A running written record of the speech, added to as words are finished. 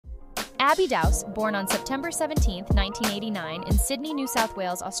Abby Dowse, born on September 17, 1989 in Sydney, New South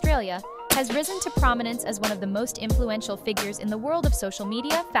Wales, Australia, has risen to prominence as one of the most influential figures in the world of social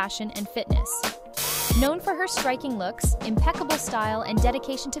media, fashion, and fitness. Known for her striking looks, impeccable style, and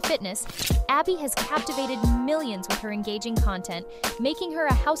dedication to fitness, Abby has captivated millions with her engaging content, making her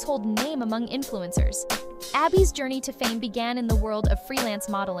a household name among influencers. Abby's journey to fame began in the world of freelance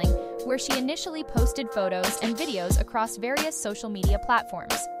modeling, where she initially posted photos and videos across various social media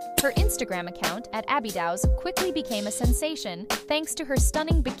platforms. Her Instagram account, @AbbyDowse, quickly became a sensation thanks to her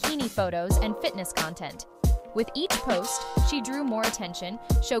stunning bikini photos and fitness content. With each post, she drew more attention,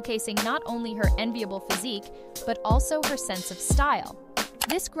 showcasing not only her enviable physique, but also her sense of style.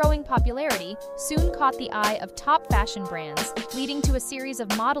 This growing popularity soon caught the eye of top fashion brands, leading to a series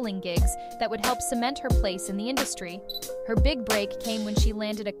of modeling gigs that would help cement her place in the industry. Her big break came when she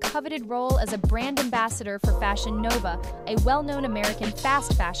landed a coveted role as a brand ambassador for Fashion Nova, a well-known American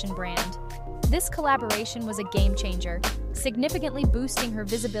fast fashion brand. This collaboration was a game changer, significantly boosting her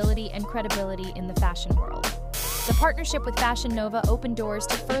visibility and credibility in the fashion world. The partnership with Fashion Nova opened doors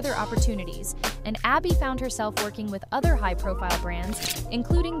to further opportunities, and Abby found herself working with other high-profile brands,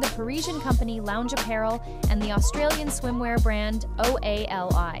 including the Parisian company Lounge Apparel and the Australian swimwear brand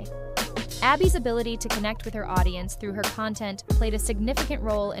OALI. Abby's ability to connect with her audience through her content played a significant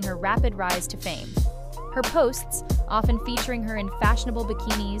role in her rapid rise to fame. Her posts, often featuring her in fashionable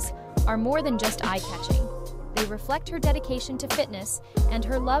bikinis, are more than just eye-catching. They reflect her dedication to fitness and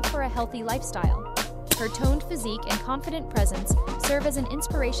her love for a healthy lifestyle. Her toned physique and confident presence serve as an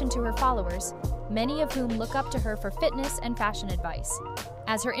inspiration to her followers, many of whom look up to her for fitness and fashion advice.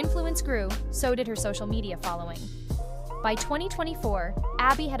 As her influence grew, so did her social media following. By 2024,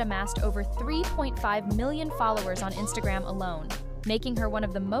 Abby had amassed over 3.5 million followers on Instagram alone, making her one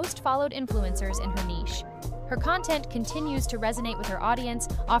of the most followed influencers in her niche. Her content continues to resonate with her audience,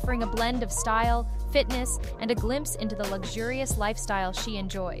 offering a blend of style, fitness, and a glimpse into the luxurious lifestyle she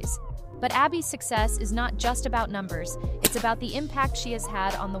enjoys. But Abby's success is not just about numbers, it's about the impact she has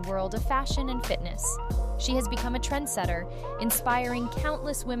had on the world of fashion and fitness. She has become a trendsetter, inspiring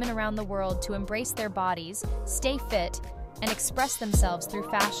countless women around the world to embrace their bodies, stay fit, and express themselves through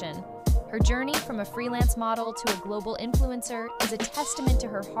fashion. Her journey from a freelance model to a global influencer is a testament to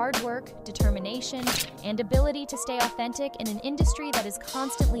her hard work, determination, and ability to stay authentic in an industry that is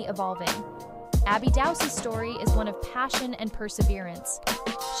constantly evolving. Abby Dowse's story is one of passion and perseverance.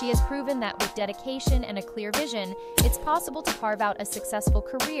 She has proven that with dedication and a clear vision, it's possible to carve out a successful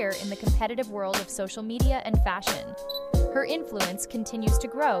career in the competitive world of social media and fashion. Her influence continues to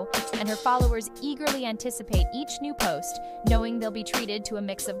grow, and her followers eagerly anticipate each new post, knowing they'll be treated to a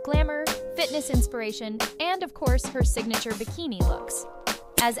mix of glamour, fitness inspiration, and of course, her signature bikini looks.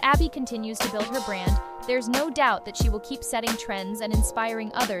 As Abby continues to build her brand, there's no doubt that she will keep setting trends and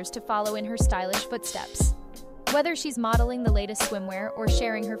inspiring others to follow in her stylish footsteps. Whether she's modeling the latest swimwear or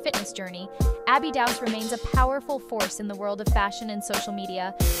sharing her fitness journey, Abby Dowse remains a powerful force in the world of fashion and social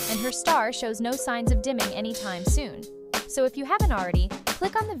media, and her star shows no signs of dimming anytime soon. So if you haven't already,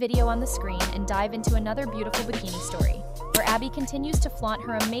 click on the video on the screen and dive into another beautiful bikini story, where Abby continues to flaunt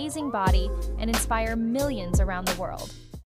her amazing body and inspire millions around the world.